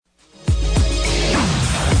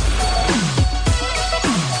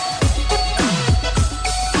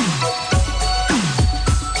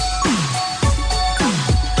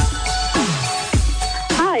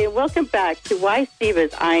back to Wise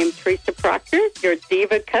Divas. I am Teresa Proctor, your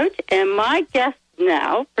Diva Coach, and my guest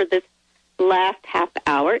now for this last half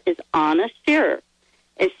hour is Anna Shearer.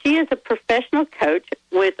 And she is a professional coach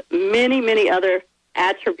with many, many other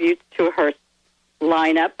attributes to her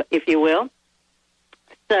lineup, if you will.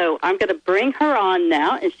 So I'm going to bring her on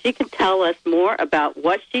now, and she can tell us more about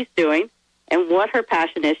what she's doing and what her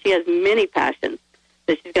passion is. She has many passions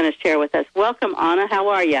that she's going to share with us. Welcome, Anna. How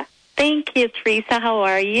are you? Thank you, Teresa. How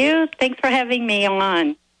are you? Thanks for having me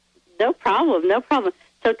on. No problem, no problem.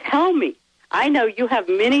 So tell me, I know you have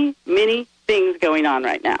many, many things going on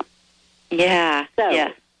right now. Yeah,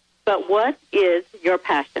 yeah. But what is your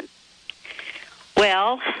passion?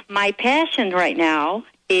 Well, my passion right now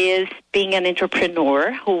is being an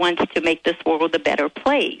entrepreneur who wants to make this world a better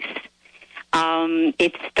place.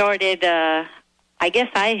 It started, I guess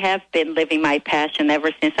I have been living my passion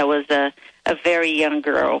ever since I was a very young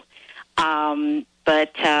girl.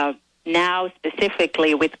 But now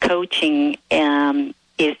specifically with coaching,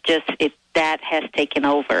 that has taken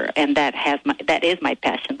over, and that is my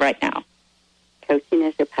passion right now. Coaching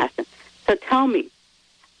is your passion. So tell me,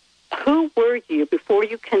 who were you before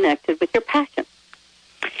you connected with your passion?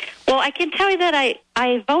 Well, I can tell you that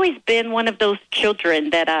I've always been one of those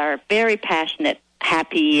children that are very passionate,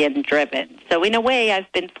 happy, and driven. So in a way,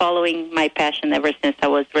 I've been following my passion ever since I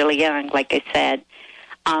was really young, like I said.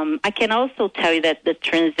 I can also tell you that the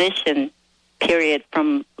transition period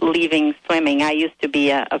from leaving swimming, I used to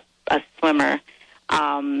be a swimmer,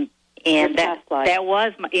 and that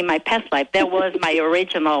was in my past life. That was my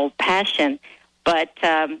original passion, but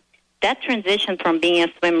that transition from being a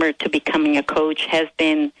swimmer to becoming a coach has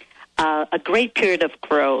been a great period of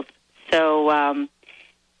growth. So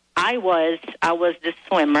I was the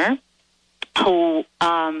swimmer who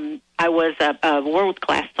I was a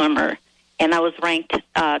world-class swimmer. And I was ranked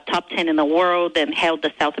top 10 in the world and held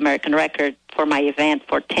the South American record for my event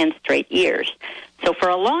for 10 straight years. So for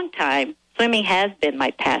a long time, swimming has been my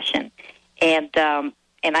passion. And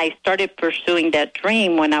I started pursuing that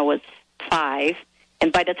dream when I was 5.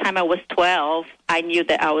 And by the time I was 12, I knew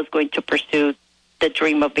that I was going to pursue the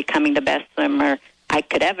dream of becoming the best swimmer I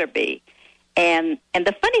could ever be. And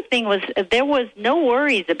the funny thing was there was no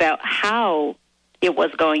worries about how it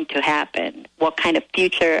was going to happen, what kind of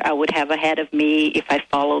future I would have ahead of me if I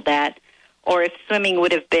followed that, or if swimming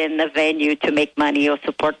would have been a venue to make money or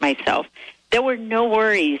support myself. There were no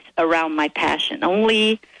worries around my passion,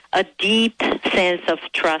 only a deep sense of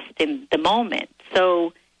trust in the moment.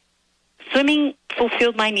 So swimming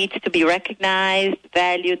fulfilled my needs to be recognized,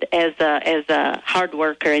 valued as a hard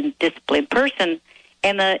worker and disciplined person,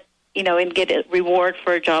 and and get a reward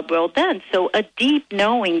for a job well done. So a deep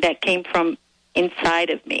knowing that came from inside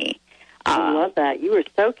of me. I love that. You were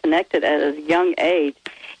so connected at a young age.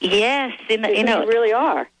 Yes. You really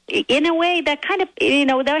are. In a way, that kind of,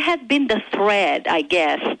 there has been the thread, I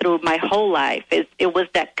guess, through my whole life. It was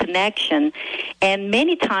that connection. And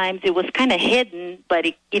many times it was kind of hidden, but,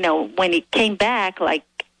 when it came back, like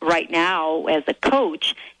right now as a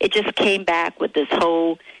coach, it just came back with this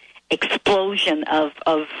whole explosion of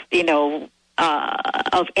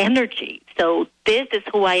energy. So this is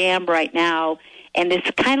who I am right now, and it's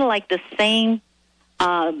kind of like the same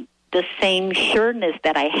sureness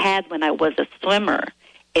that I had when I was a swimmer.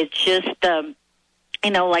 It's just,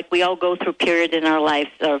 like we all go through periods in our lives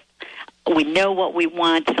of we know what we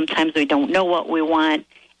want, sometimes we don't know what we want,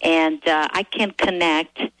 and I can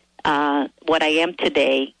connect what I am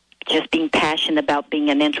today, just being passionate about being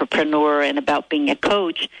an entrepreneur and about being a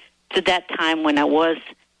coach, to that time when I was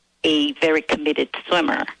a very committed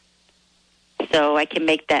swimmer. So I can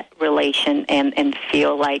make that relation and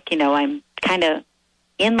feel like, I'm kind of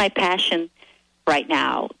in my passion right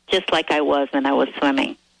now, just like I was when I was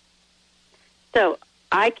swimming. So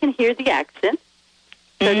I can hear the accent.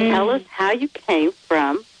 So tell us how you came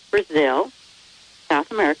from Brazil,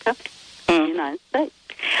 South America, to the United States.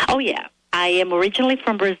 Oh, yeah. I am originally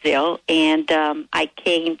from Brazil, and I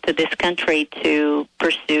came to this country to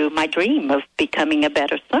pursue my dream of becoming a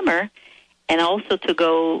better swimmer and also to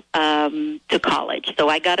go to college. So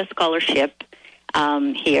I got a scholarship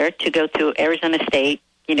here to go to Arizona State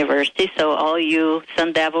University. So all you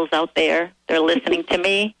Sun Devils out there, they're listening to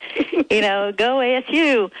me, go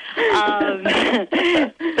ASU.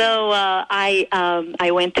 So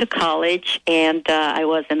I went to college, and I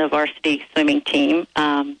was in the varsity swimming team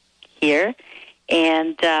here,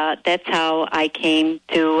 and that's how I came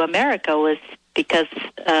to America, was because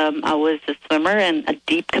I was a swimmer and a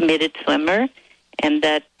deep committed swimmer, and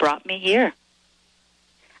that brought me here.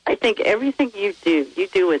 I think everything you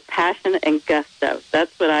do with passion and gusto.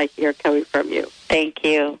 That's what I hear coming from you. Thank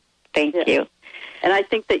you. Thank you. And I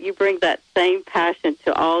think that you bring that same passion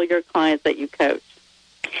to all your clients that you coach.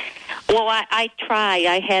 Well, I try.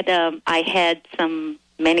 I had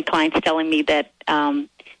many clients telling me that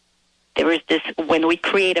there was this, when we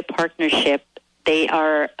create a partnership, they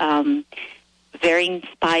are very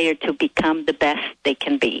inspired to become the best they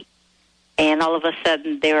can be. And all of a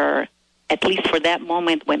sudden, there are, at least for that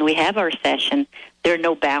moment when we have our session, there are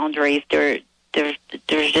no boundaries. There's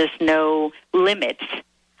just no limits.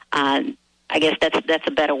 I guess that's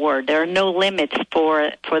a better word. There are no limits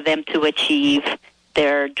for them to achieve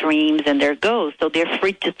their dreams and their goals. So they're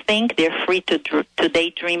free to think. They're free to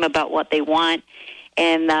daydream about what they want.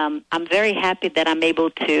 And I'm very happy that I'm able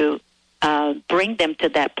to bring them to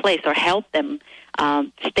that place or help them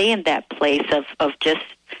stay in that place of just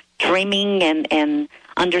dreaming and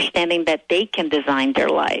understanding that they can design their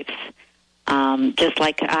lives. Just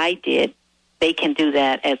like I did, they can do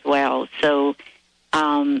that as well. So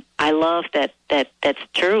I love that's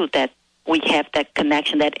true, that we have that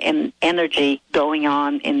connection, that energy going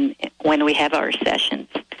on when we have our sessions.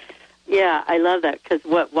 Yeah, I love that, because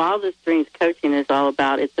what Wildest Dreams coaching is all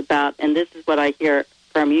about, it's about, and this is what I hear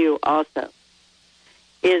from you also,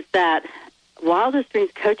 is that Wildest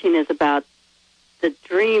Dreams coaching is about the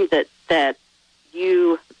dream that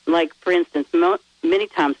you, like, for instance, many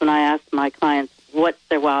times when I ask my clients what's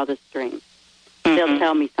their wildest dream, they'll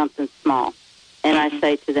tell me something small. And I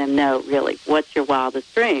say to them, no, really, what's your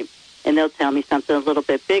wildest dream? And they'll tell me something a little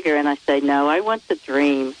bit bigger, and I say, no, I want the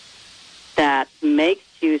dream that makes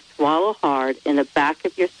you swallow hard in the back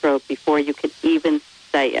of your throat before you can even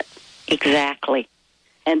say it. Exactly.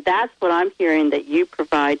 And that's what I'm hearing that you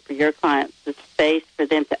provide for your clients, the space for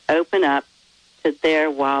them to open up to their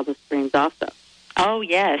wildest dreams also. Oh,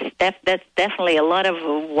 yes. That's definitely a lot of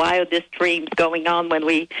wildest dreams going on when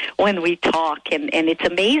we talk. And it's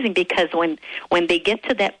amazing because when they get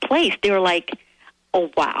to that place, they're like,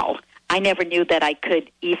 oh, wow, I never knew that I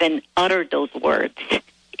could even utter those words,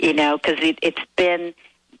 because it's been,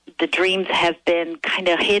 the dreams have been kind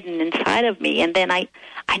of hidden inside of me. And then I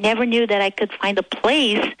never knew that I could find a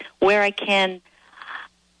place where I can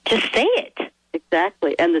just say it.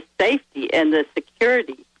 Exactly. And the safety and the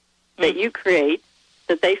security that you create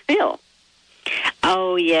that they feel.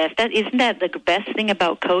 Oh, yes. Isn't that the best thing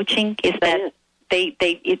about coaching is that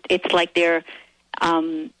it's like they're,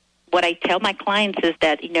 what I tell my clients is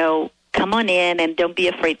that, come on in and don't be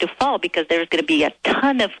afraid to fall, because there's going to be a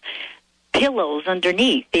ton of pillows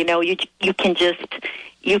underneath. You can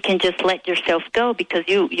just let yourself go, because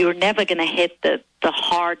you're never going to hit the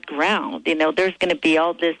hard ground. There's going to be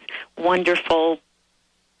all this wonderful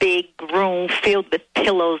big room filled with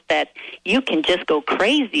pillows that you can just go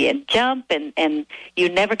crazy and jump, and you're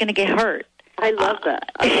never going to get hurt. I love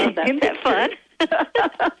that. I love that. Isn't that fun?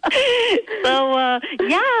 So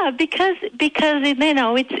because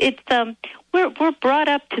it's we're brought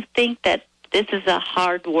up to think that this is a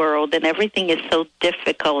hard world and everything is so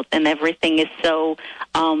difficult and everything is so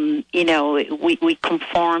we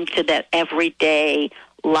conform to that everyday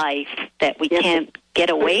life that we can't get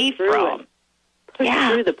away from. Push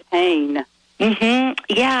through the pain.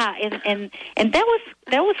 Yeah, and that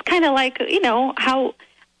was kind of like how,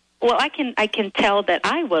 well, I can tell that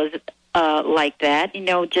I was like that,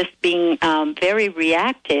 just being very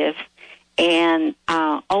reactive and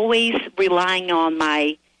always relying on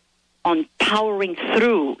powering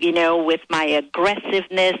through, with my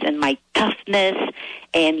aggressiveness and my toughness.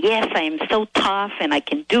 And yes, I am so tough and I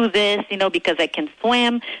can do this, because I can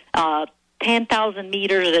swim 10,000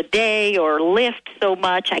 meters a day or lift so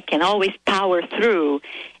much, I can always power through.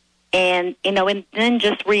 And, and then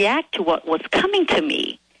just react to what was coming to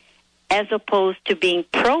me, as opposed to being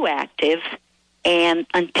proactive and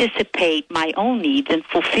anticipate my own needs and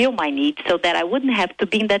fulfill my needs so that I wouldn't have to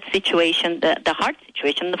be in that situation, the hard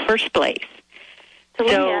situation in the first place. So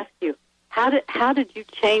let me ask you, how did you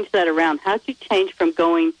change that around? How did you change from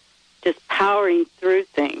going just powering through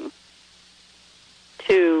things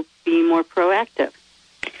to being more proactive?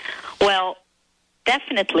 Well,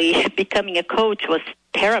 definitely becoming a coach was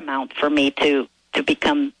paramount for me to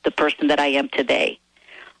become the person that I am today.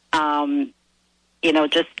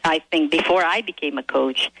 Just I think before I became a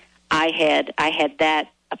coach, I had that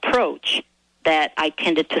approach that I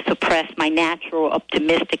tended to suppress my natural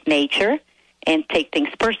optimistic nature and take things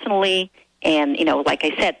personally, and like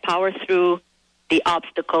I said, power through the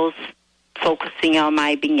obstacles, focusing on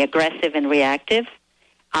my being aggressive and reactive,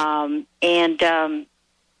 I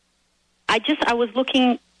was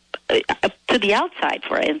looking to the outside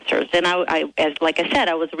for answers, and like I said,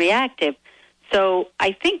 I was reactive. So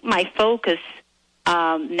I think my focus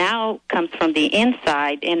now comes from the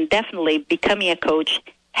inside, and definitely becoming a coach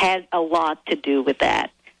had a lot to do with that.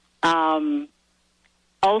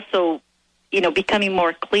 Also, becoming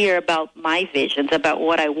more clear about my visions, about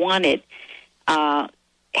what I wanted,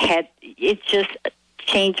 it just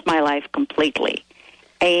changed my life completely.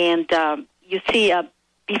 And you see,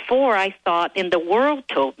 before I thought, and the world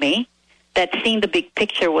told me, that seeing the big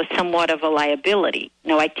picture was somewhat of a liability.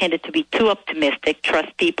 I tended to be too optimistic,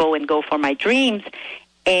 trust people, and go for my dreams.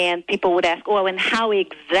 And people would ask, well, and how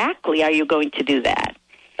exactly are you going to do that?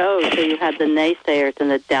 Oh, so you had the naysayers and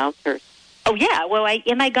the doubters. Oh, yeah. Well,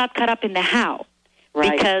 I got caught up in the how.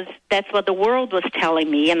 Right. Because that's what the world was telling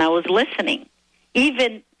me, and I was listening.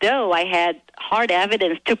 Even though I had hard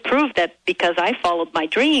evidence to prove that because I followed my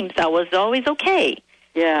dreams, I was always okay.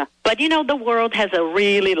 Yeah. But, the world has a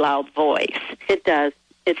really loud voice. It does.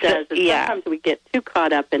 It does. And sometimes we get too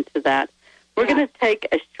caught up into that. We're going to take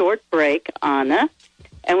a short break, Anna,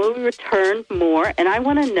 and we'll return more. And I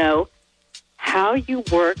want to know how you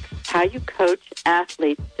work, how you coach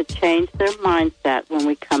athletes to change their mindset when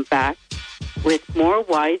we come back with more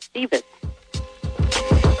Wise Divas.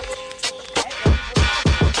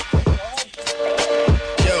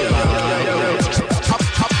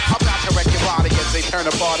 Turn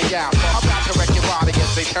the body out. I'm about to wreck your body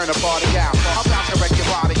as they turn the body out. I'm about to wreck your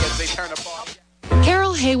body as they turn the body out.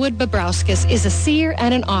 Carol Haywood Bobrowskis is a seer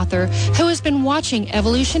and an author who has been watching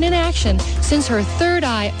evolution in action since her third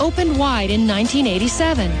eye opened wide in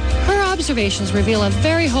 1987. Her observations reveal a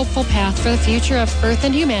very hopeful path for the future of Earth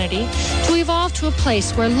and humanity to evolve to a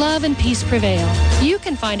place where love and peace prevail. You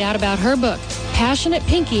can find out about her book, Passionate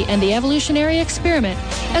Pinky and the Evolutionary Experiment,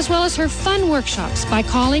 as well as her fun workshops by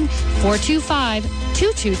calling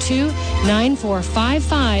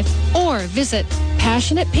 425-222-9455 or visit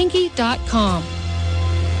passionatepinky.com.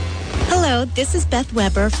 Hello, this is Beth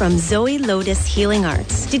Weber from Zoe Lotus Healing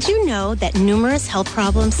Arts. Did you know that numerous health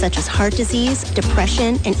problems such as heart disease,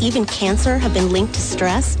 depression, and even cancer have been linked to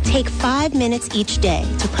stress? Take 5 minutes each day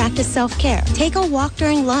to practice self-care. Take a walk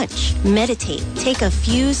during lunch. Meditate. Take a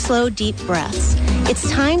few slow, deep breaths.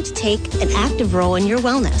 It's time to take an active role in your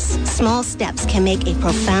wellness. Small steps can make a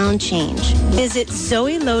profound change. Visit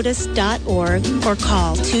ZoeLotus.org or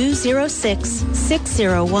call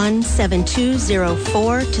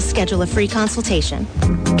 206-601-7204 to schedule a free consultation.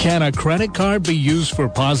 Can a credit card be used for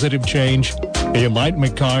positive change? The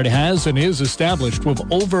Enlightenment Card has and is established with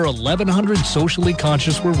over 1,100 socially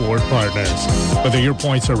conscious reward partners. Whether your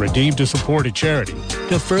points are redeemed to support a charity,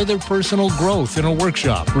 to further personal growth in a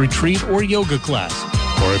workshop, retreat, or yoga class,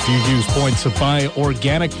 or if you use points to buy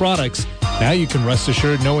organic products, now you can rest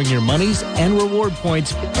assured knowing your monies and reward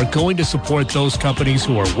points are going to support those companies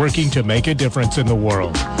who are working to make a difference in the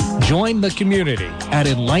world. Join the community at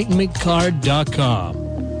enlightenmentcard.com.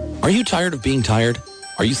 Are you tired of being tired?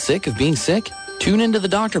 Are you sick of being sick? Tune into the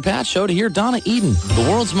Dr. Pat Show to hear Donna Eden, the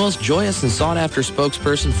world's most joyous and sought-after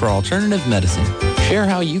spokesperson for alternative medicine. Share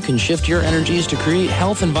how you can shift your energies to create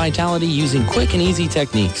health and vitality using quick and easy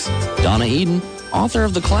techniques. Donna Eden, author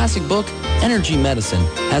of the classic book, Energy Medicine,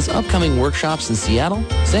 has upcoming workshops in Seattle,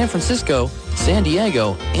 San Francisco, San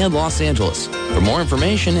Diego, and Los Angeles. For more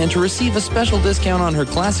information and to receive a special discount on her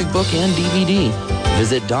classic book and DVD,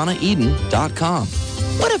 visit DonnaEden.com.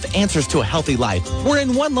 What if answers to a healthy life were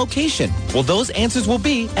in one location? Well, those answers will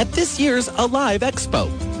be at this year's Alive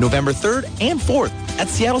Expo, November 3rd and 4th at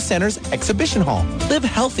Seattle Center's Exhibition Hall. Live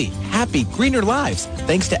healthy, happy, greener lives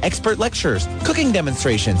thanks to expert lectures, cooking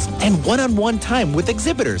demonstrations, and one-on-one time with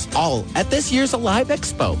exhibitors, all at this year's Alive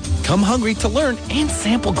Expo. Come hungry to learn and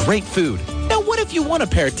sample great food. Now, what if you won a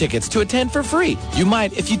pair of tickets to attend for free? You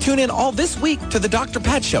might if you tune in all this week to the Dr.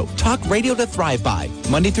 Pat Show, Talk Radio to Thrive By,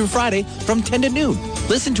 Monday through Friday from 10 to noon.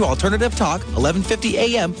 Listen to Alternative Talk, 11:50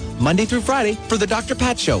 a.m., Monday through Friday for the Dr.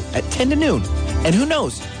 Pat Show at 10 to noon. And who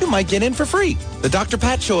knows, you might get in for free. The Dr.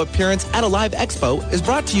 Pat Show appearance at Alive Expo is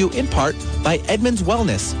brought to you in part by Edmunds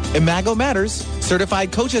Wellness, Imago Matters,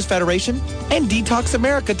 Certified Coaches Federation, and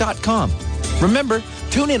DetoxAmerica.com. Remember,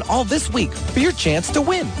 tune in all this week for your chance to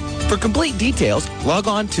win. For complete details, log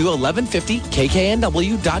on to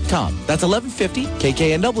 1150kknw.com. That's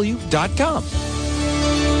 1150kknw.com.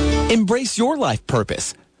 Embrace your life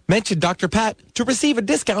purpose. Mention Dr. Pat to receive a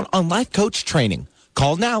discount on life coach training.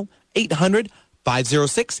 Call now,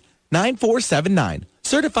 800-506-9479.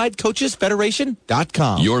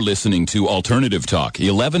 CertifiedCoachesFederation.com. You're listening to Alternative Talk,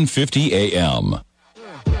 1150 a.m.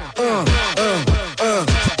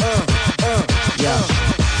 Yo,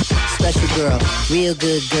 special girl, real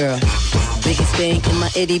good girl. Biggest thing in my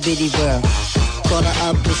itty bitty world. Caught her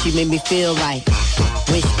up and she made me feel right.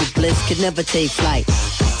 Wish the bliss could never take flight.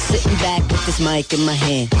 Sitting back with this mic in my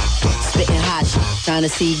hand. Spitting hot shit, trying to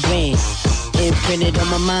see grand. imprinted on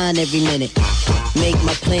my mind every minute. Make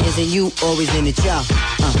my plans and you always in it, y'all.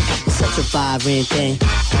 It's such a vibrant thing. A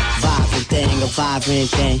vibrant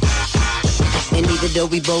thing. And even though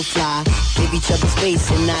we both fly, give each other space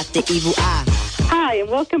and not the evil eye. Hi, and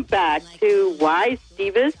welcome back to Wise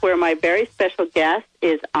Divas, where my very special guest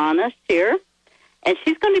is Anna Shearer. And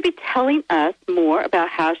she's going to be telling us more about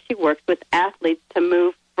how she works with athletes to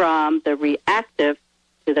move from the reactive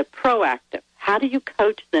to the proactive. How do you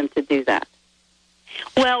coach them to do that?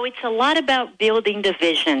 Well, it's a lot about building the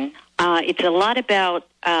vision. It's a lot about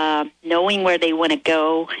knowing where they want to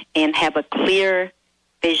go and have a clear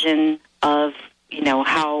vision of,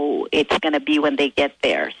 how it's going to be when they get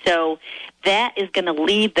there. So that is going to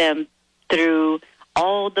lead them through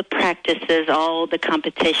all the practices, all the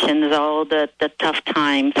competitions, all the tough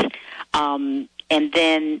times. And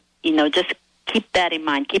then, just keep that in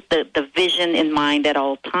mind. Keep the vision in mind at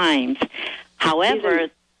all times. However,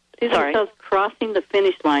 see themselves crossing the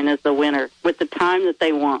finish line as the winner with the time that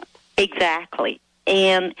they want. Exactly.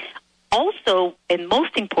 And also, and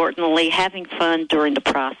most importantly, having fun during the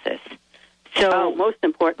process. So, most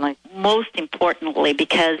importantly,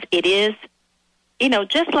 because it is,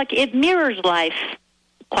 just like it mirrors life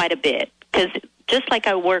quite a bit. Because just like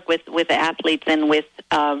I work with athletes and with,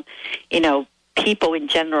 people in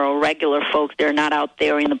general, regular folks, they're not out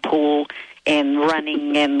there in the pool and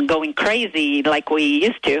running and going crazy like we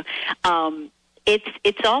used to.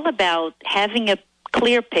 It's all about having a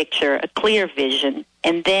clear picture, a clear vision,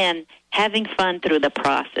 and then having fun through the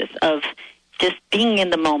process of just being in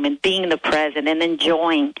the moment, being in the present, and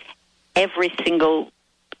enjoying every single,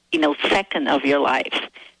 second of your life.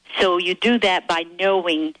 So you do that by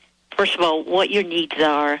knowing, first of all, what your needs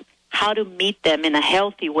are, how to meet them in a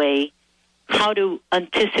healthy way, how to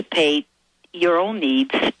anticipate your own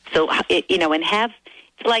needs. So, and have,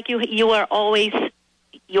 it's like you always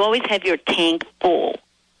have your tank full.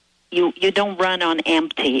 You don't run on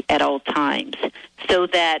empty at all times, so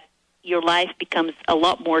that your life becomes a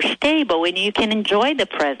lot more stable and you can enjoy the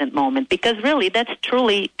present moment, because really that's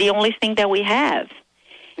truly the only thing that we have.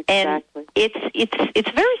 Exactly. And it's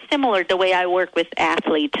very similar the way I work with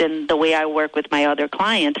athletes and the way I work with my other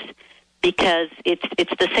clients, because it's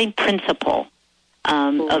the same principle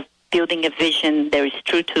of building a vision that is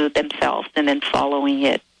true to themselves and then following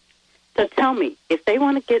it. So tell me, if they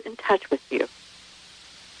want to get in touch with you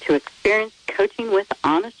to experience coaching with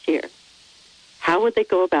Anna Shearer, how would they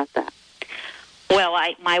go about that? Well,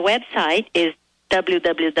 my website is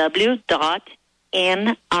www.nrg,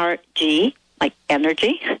 like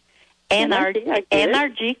energy,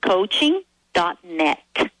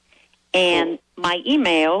 nrgcoaching.net. And my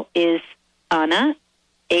email is Anna,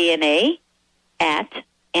 A-N-A, at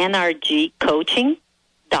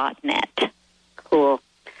nrgcoaching.net. Cool.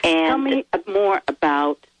 And tell me more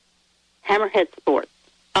about Hammerhead Sports.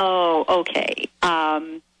 Oh, okay.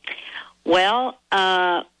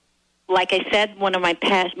 Like I said, one of my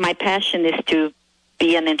passion is to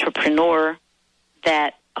be an entrepreneur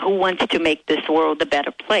who wants to make this world a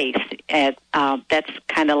better place. And that's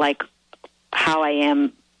kind of like how I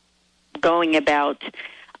am going about.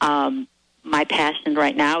 My passion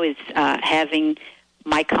right now is having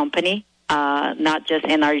my company, not just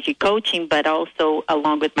NRG Coaching, but also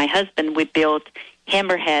along with my husband, we built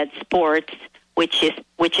Hammerhead Sports, which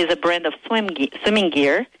is a brand of swimming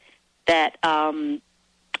gear that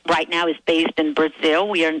right now is based in Brazil.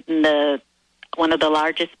 We are one of the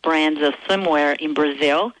largest brands of swimwear in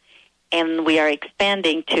Brazil, and we are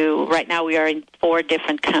expanding to, right now we are in 4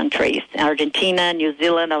 different countries: Argentina, New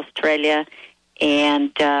Zealand, Australia,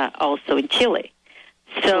 and also in Chile.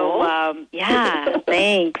 So,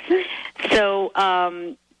 thanks. So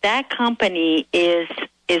that company is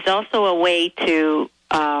also a way to,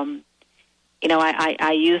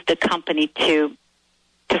 I use the company to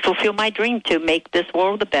fulfill my dream to make this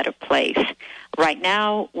world a better place. Right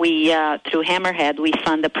now, we through Hammerhead, we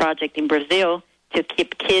fund a project in Brazil to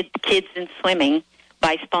keep kids in swimming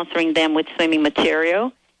by sponsoring them with swimming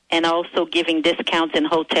material and also giving discounts in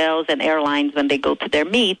hotels and airlines when they go to their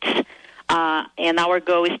meets. And our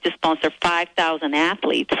goal is to sponsor 5,000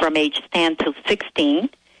 athletes from age 10 to 16.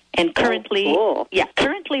 And currently,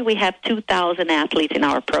 currently we have 2,000 athletes in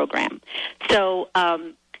our program. So,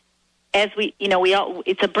 as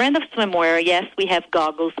it's a brand of swimwear. Yes, we have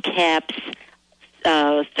goggles, caps,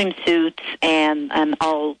 swimsuits, and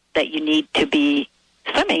all that you need to be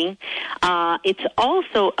swimming. It's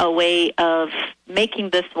also a way of making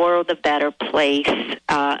this world a better place.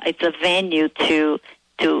 It's a venue to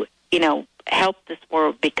help this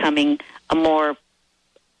world becoming a more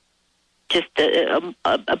just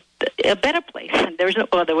a better place. There's no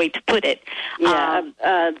other way to put it. Yeah,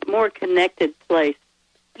 a more connected place.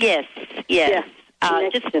 Yes.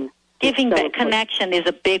 Just giving that connection is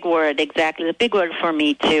a big word. Exactly, a big word for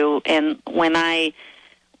me too. And when I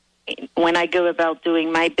go about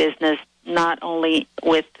doing my business, not only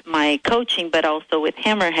with my coaching but also with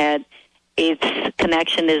Hammerhead,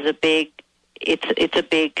 connection is a big. It's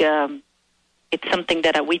something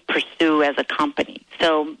that we pursue as a company.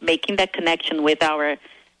 So making that connection with our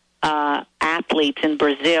athletes in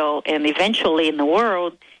Brazil and eventually in the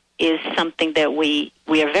world is something that we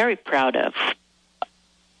are very proud of.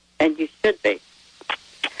 And you should be.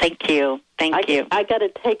 Thank you. I got to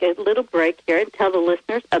take a little break here and tell the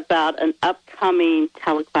listeners about an upcoming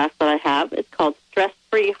teleclass that I have. It's called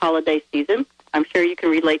Stress-Free Holiday Season. I'm sure you can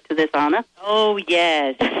relate to this, Anna. Oh,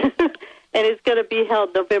 yes. And it's going to be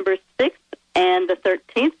held November 6th and the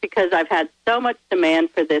 13th because I've had so much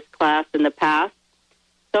demand for this class in the past,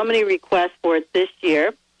 so many requests for it this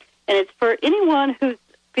year. And it's for anyone who's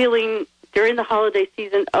feeling during the holiday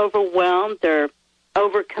season overwhelmed or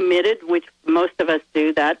overcommitted, which most of us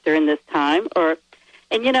do that during this time.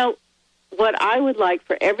 And you know, what I would like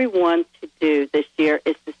for everyone to do this year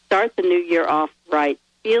is to start the new year off right,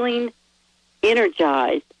 feeling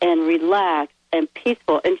energized and relaxed and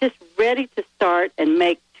peaceful and just ready to start and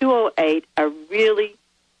make 2008 a really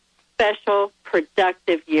special,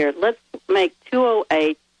 productive year. Let's make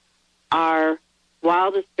 2008 our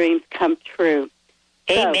wildest dreams come true.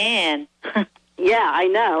 Amen. So, yeah, I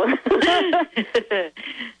know.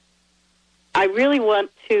 I really want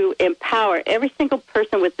to empower every single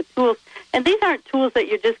person with the tools. And these aren't tools that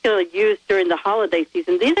you're just going to use during the holiday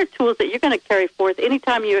season. These are tools that you're going to carry forth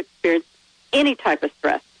anytime you experience any type of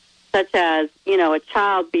stress, such as, you know, a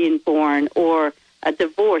child being born or a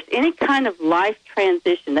divorce, any kind of life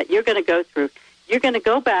transition that you're going to go through. You're going to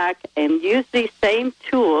go back and use these same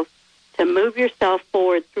tools to move yourself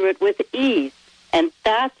forward through it with ease. And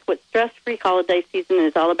that's what Stress-Free Holiday Season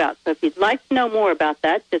is all about. So if you'd like to know more about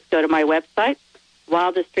that, just go to my website,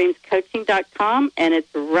 wildestdreamscoaching.com, and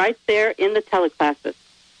it's right there in the teleclasses.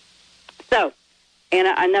 So,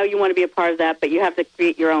 Anna, I know you want to be a part of that, but you have to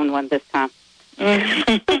create your own one this time. Oh,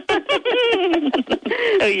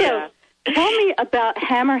 yeah. So, tell me about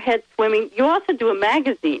Hammerhead Swimming. You also do a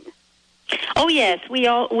magazine. Oh, yes. We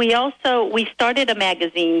started a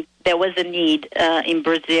magazine. There was a need in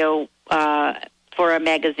Brazil for a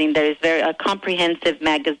magazine that is a comprehensive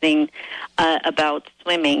magazine about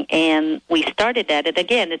swimming, and we started that. And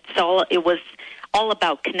again, it was all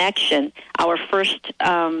about connection. Our first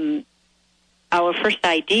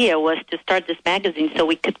idea was to start this magazine so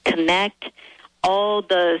we could connect all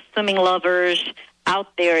the swimming lovers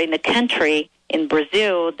out there in the country, in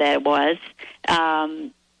Brazil, that was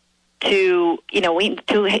to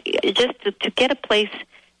get a place,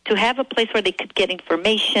 to have a place where they could get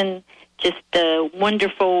information. Just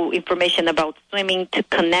wonderful information about swimming, to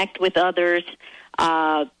connect with others.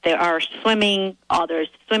 There are swimming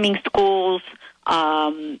schools,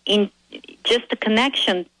 in just the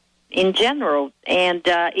connection in general. And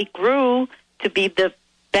it grew to be the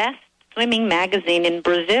best swimming magazine in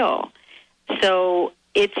Brazil. So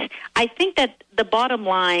I think that the bottom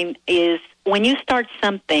line is when you start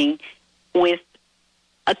something with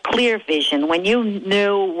a clear vision, when you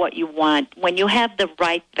know what you want, when you have the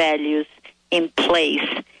right values in place,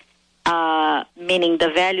 meaning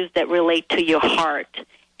the values that relate to your heart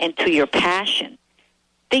and to your passion,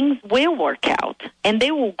 things will work out, and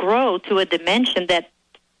they will grow to a dimension that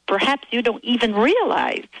perhaps you don't even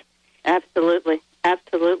realize. Absolutely.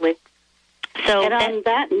 So, and on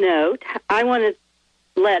that note, I want to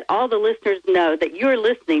let all the listeners know that you're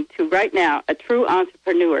listening to right now a true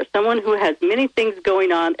entrepreneur, someone who has many things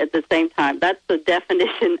going on at the same time. That's the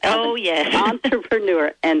definition of an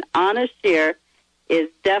entrepreneur. And Anna Scheer is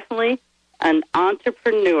definitely an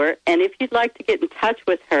entrepreneur. And if you'd like to get in touch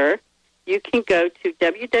with her, you can go to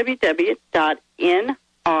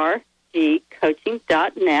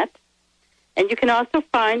www.nrgcoaching.net. And you can also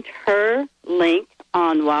find her link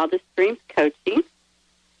on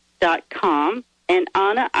wildestdreamscoaching.com. And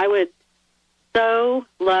Anna, I would so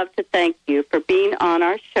love to thank you for being on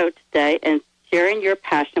our show today and sharing your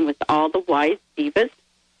passion with all the wise divas.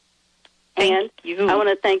 Thank you. I want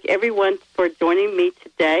to thank everyone for joining me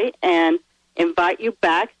today and invite you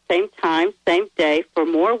back same time, same day for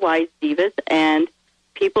more wise divas and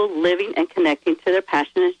people living and connecting to their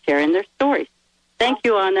passion and sharing their stories. Thank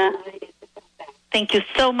you, Anna. Thank you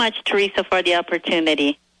so much, Teresa, for the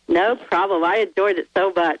opportunity. No problem. I enjoyed it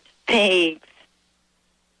so much. Thanks.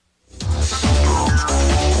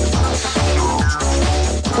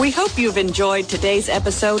 We hope you've enjoyed today's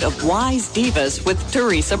episode of Wise Divas with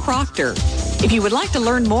Teresa Proctor. If you would like to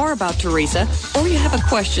learn more about Teresa, or you have a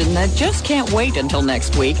question that just can't wait until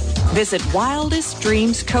next week, visit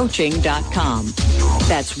wildestdreamscoaching.com.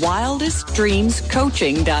 That's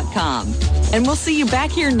wildestdreamscoaching.com. And we'll see you back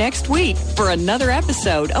here next week for another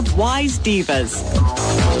episode of Wise Divas.